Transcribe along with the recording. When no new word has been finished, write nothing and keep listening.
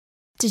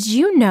Did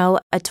you know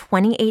a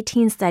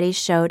 2018 study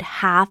showed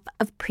half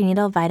of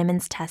prenatal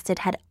vitamins tested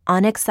had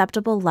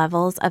unacceptable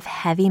levels of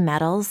heavy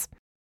metals?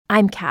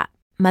 I'm Kat,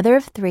 mother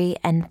of 3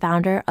 and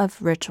founder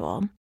of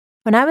Ritual.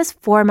 When I was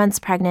 4 months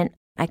pregnant,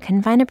 I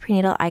couldn't find a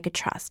prenatal I could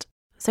trust,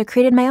 so I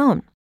created my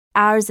own.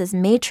 Ours is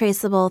made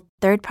traceable,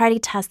 third-party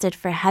tested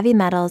for heavy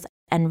metals,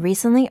 and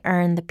recently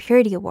earned the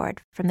Purity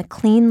Award from the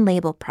Clean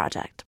Label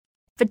Project.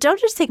 But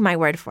don't just take my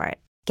word for it.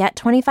 Get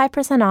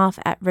 25% off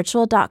at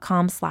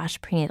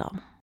ritual.com/prenatal.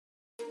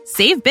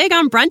 Save big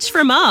on brunch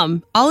for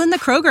mom, all in the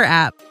Kroger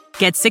app.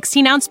 Get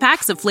 16-ounce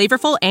packs of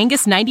flavorful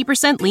Angus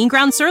 90% lean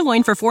ground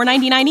sirloin for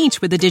 $4.99 each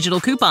with a digital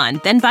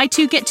coupon. Then buy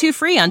 2, get 2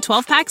 free on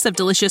 12 packs of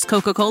delicious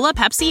Coca-Cola,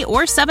 Pepsi,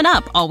 or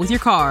 7-Up, all with your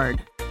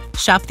card.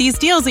 Shop these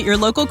deals at your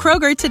local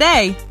Kroger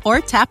today,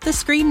 or tap the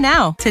screen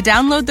now to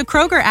download the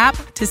Kroger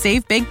app to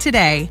save big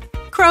today.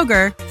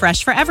 Kroger,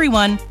 fresh for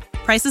everyone.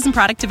 Prices and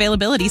product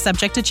availability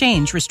subject to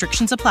change.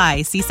 Restrictions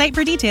apply. See site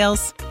for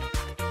details.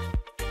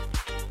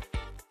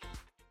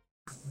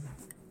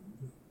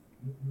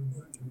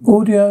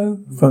 Audio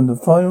from the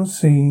final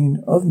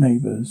scene of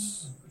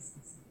Neighbours.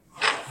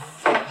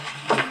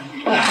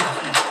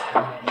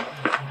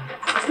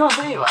 Oh,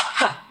 there you are.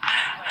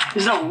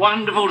 Isn't it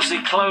wonderful to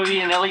see Chloe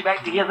and Ellie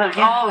back together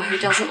again? Oh, who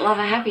doesn't love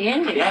a happy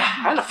ending?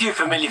 Yeah, and a few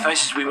familiar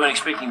faces we weren't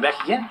expecting back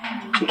again.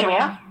 You coming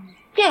out?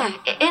 Yeah,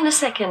 in a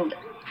second.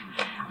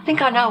 I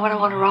think I know what I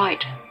want to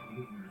write.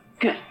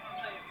 Good.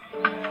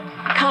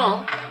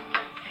 Carl,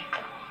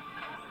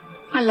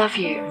 I love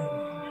you.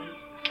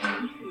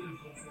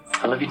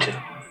 I love you too.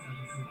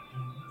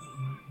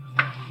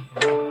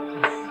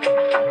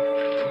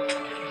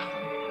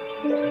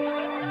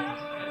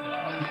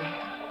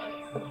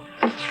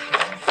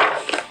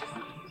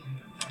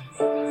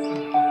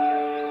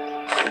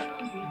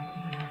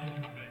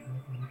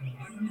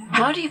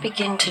 How do you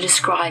begin to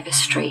describe a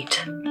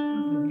street?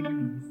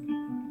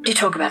 Do you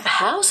talk about the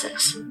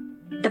houses,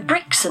 the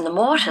bricks and the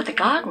mortar, the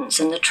gardens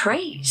and the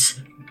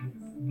trees?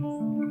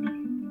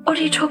 Or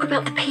do you talk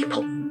about the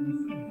people,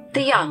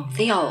 the young,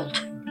 the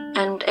old,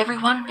 and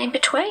everyone in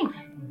between?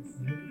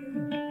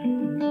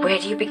 Where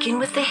do you begin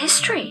with the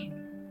history?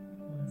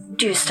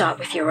 Do you start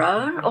with your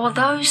own or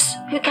those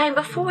who came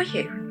before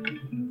you?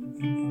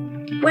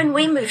 When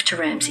we moved to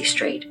Ramsay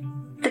Street,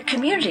 the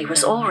community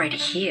was already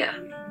here.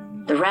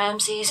 The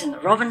Ramsays and the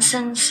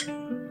Robinsons.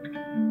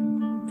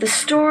 The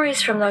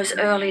stories from those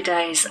early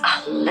days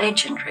are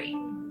legendary,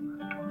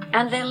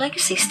 and their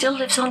legacy still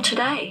lives on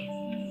today.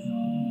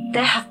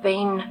 There have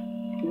been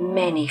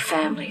many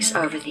families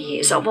over the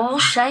years of all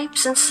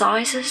shapes and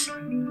sizes,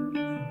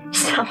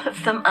 some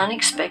of them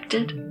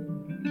unexpected,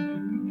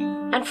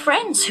 and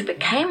friends who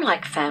became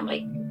like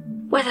family,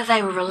 whether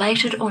they were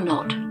related or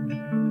not.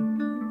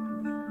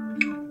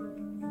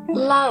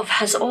 Love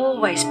has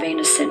always been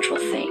a central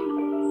theme.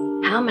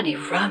 How many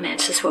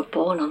romances were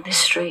born on this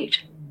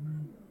street?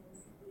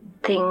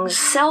 Things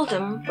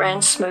seldom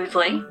ran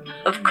smoothly,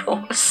 of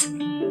course,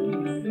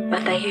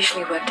 but they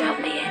usually worked out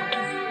in the end.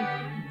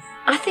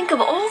 I think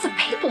of all the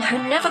people who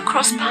never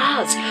crossed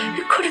paths,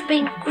 who could have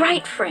been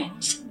great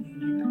friends,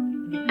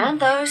 and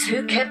those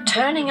who kept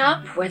turning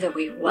up whether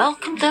we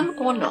welcomed them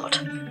or not.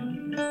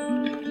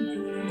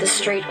 The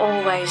street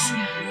always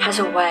has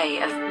a way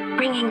of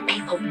bringing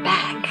people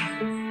back.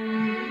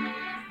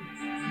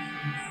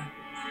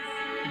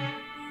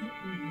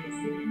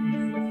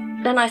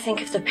 Then I think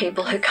of the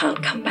people who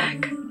can't come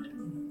back,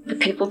 the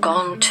people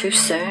gone too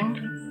soon.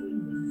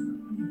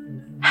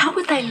 How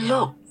would they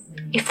look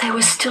if they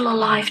were still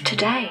alive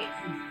today?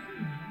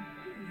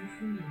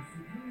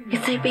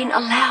 If they'd been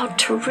allowed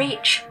to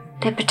reach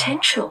their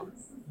potential?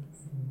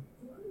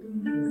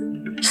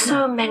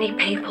 So many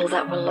people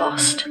that were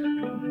lost.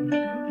 And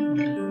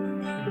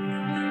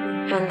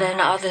then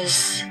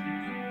others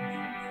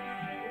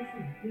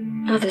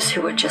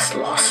who were just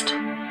lost.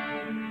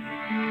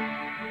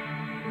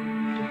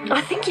 I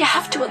think you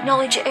have to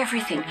acknowledge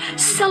everything,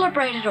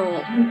 celebrate it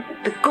all,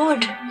 the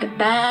good, the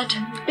bad,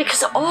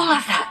 because all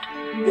of that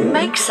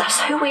makes us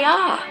who we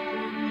are.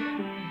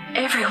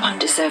 Everyone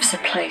deserves a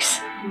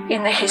place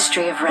in the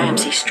history of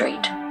Ramsay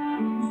Street,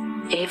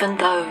 even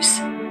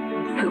those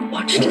who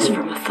watched us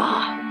from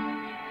afar.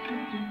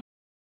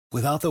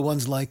 Without the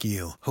ones like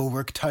you, who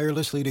work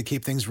tirelessly to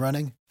keep things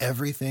running,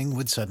 everything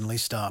would suddenly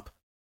stop.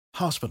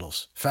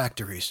 Hospitals,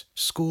 factories,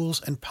 schools,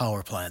 and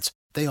power plants,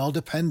 they all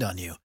depend on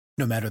you.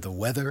 No matter the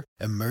weather,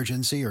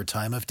 emergency, or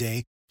time of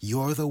day,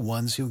 you're the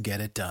ones who get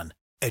it done.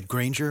 At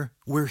Grainger,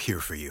 we're here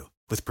for you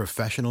with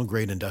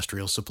professional-grade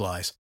industrial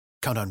supplies.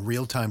 Count on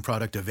real-time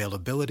product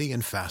availability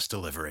and fast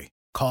delivery.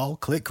 Call,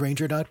 click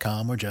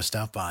Grainger.com, or just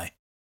stop by.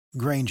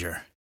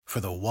 Grainger, for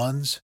the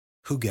ones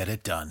who get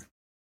it done.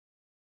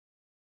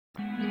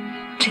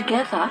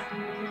 Together,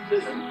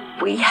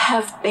 we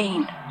have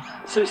been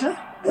Susan?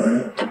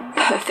 the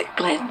perfect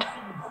blend.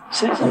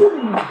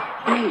 Susan?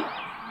 Hey.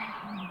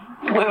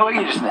 Where are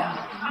you just now?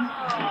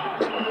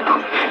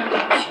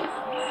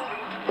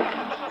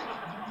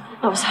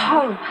 I was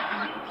home.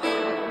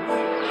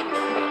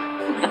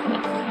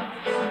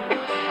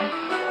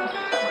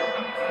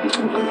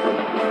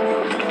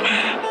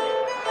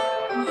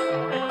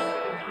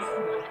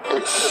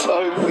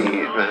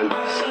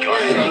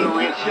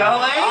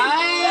 Charlie.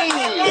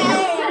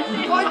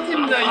 I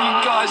didn't know you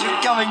guys were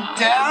coming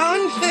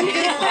down. So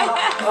good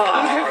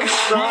to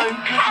see.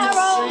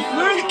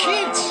 Where are the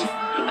kids?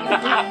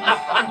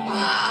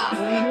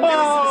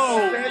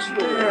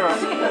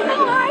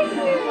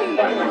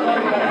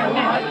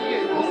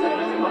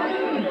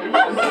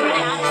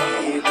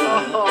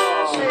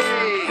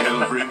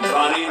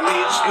 Everybody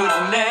needs good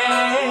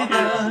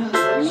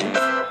neighbors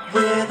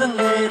with a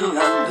little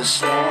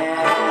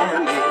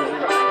understanding.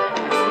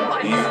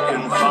 You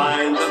can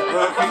find the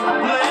perfect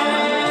blend.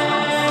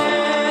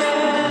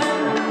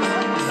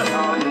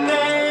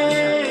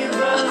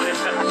 Neighbors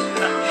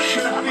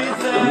should be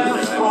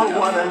there for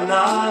one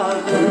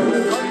another.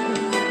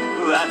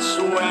 That's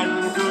when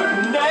good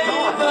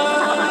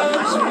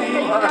neighbors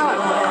become.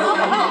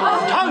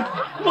 Toad,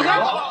 look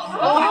out!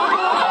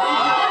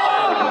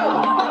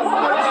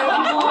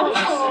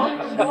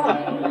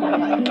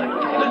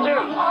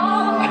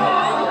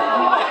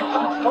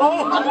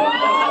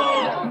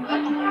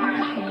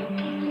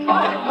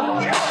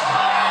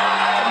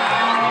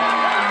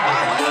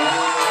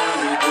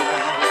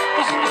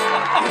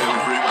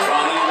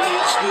 Everybody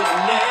needs good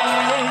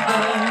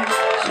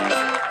neighbors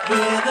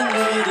with a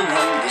little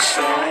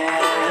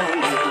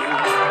understanding.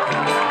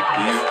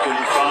 You can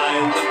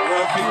find the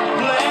perfect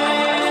blend.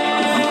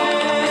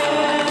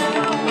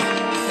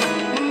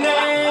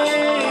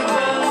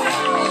 Neighbors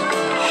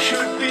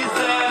should be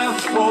there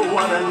for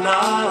one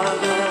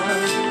another.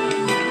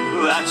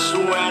 That's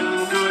when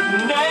good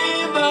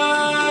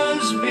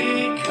neighbors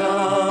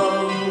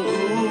become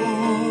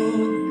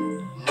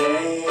good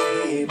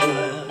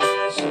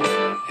neighbors.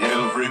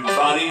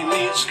 Everybody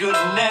needs good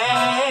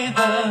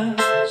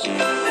neighbors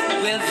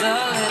with a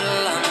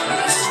little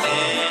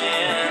understanding.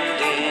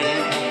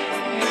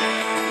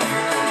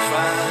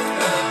 Find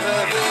the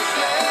perfect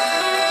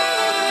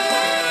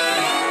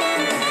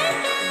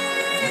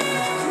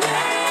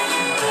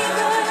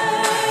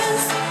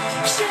Neighbors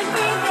should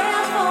be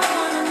there for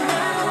one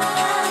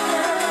another.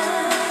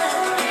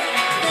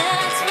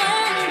 That's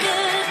when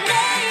good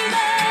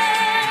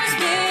neighbors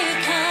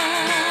become.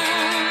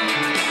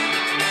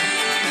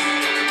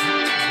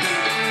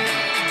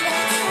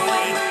 That's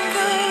when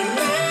good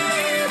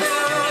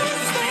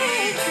neighbors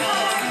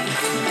become.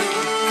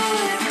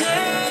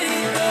 Good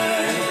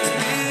neighbors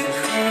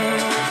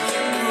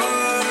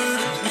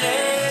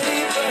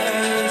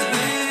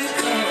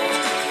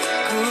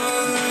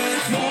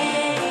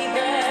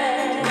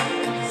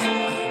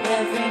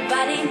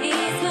Everybody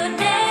needs good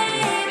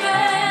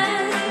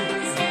neighbors.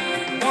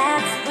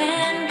 That's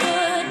when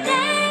good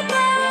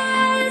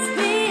neighbors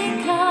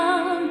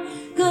become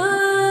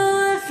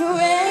good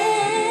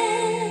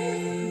friends.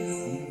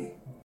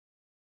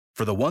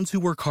 For the ones who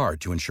work hard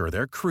to ensure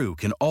their crew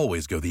can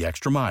always go the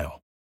extra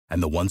mile,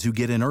 and the ones who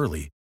get in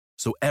early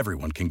so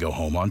everyone can go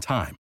home on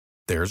time,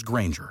 there's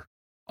Grainger,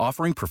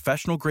 offering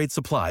professional-grade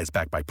supplies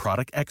backed by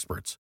product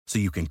experts so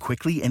you can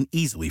quickly and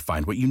easily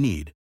find what you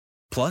need.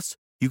 Plus,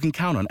 you can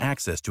count on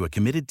access to a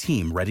committed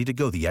team ready to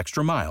go the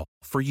extra mile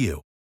for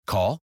you.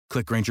 Call,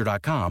 click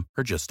Grainger.com,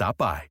 or just stop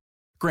by.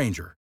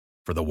 Grainger,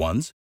 for the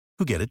ones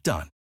who get it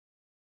done.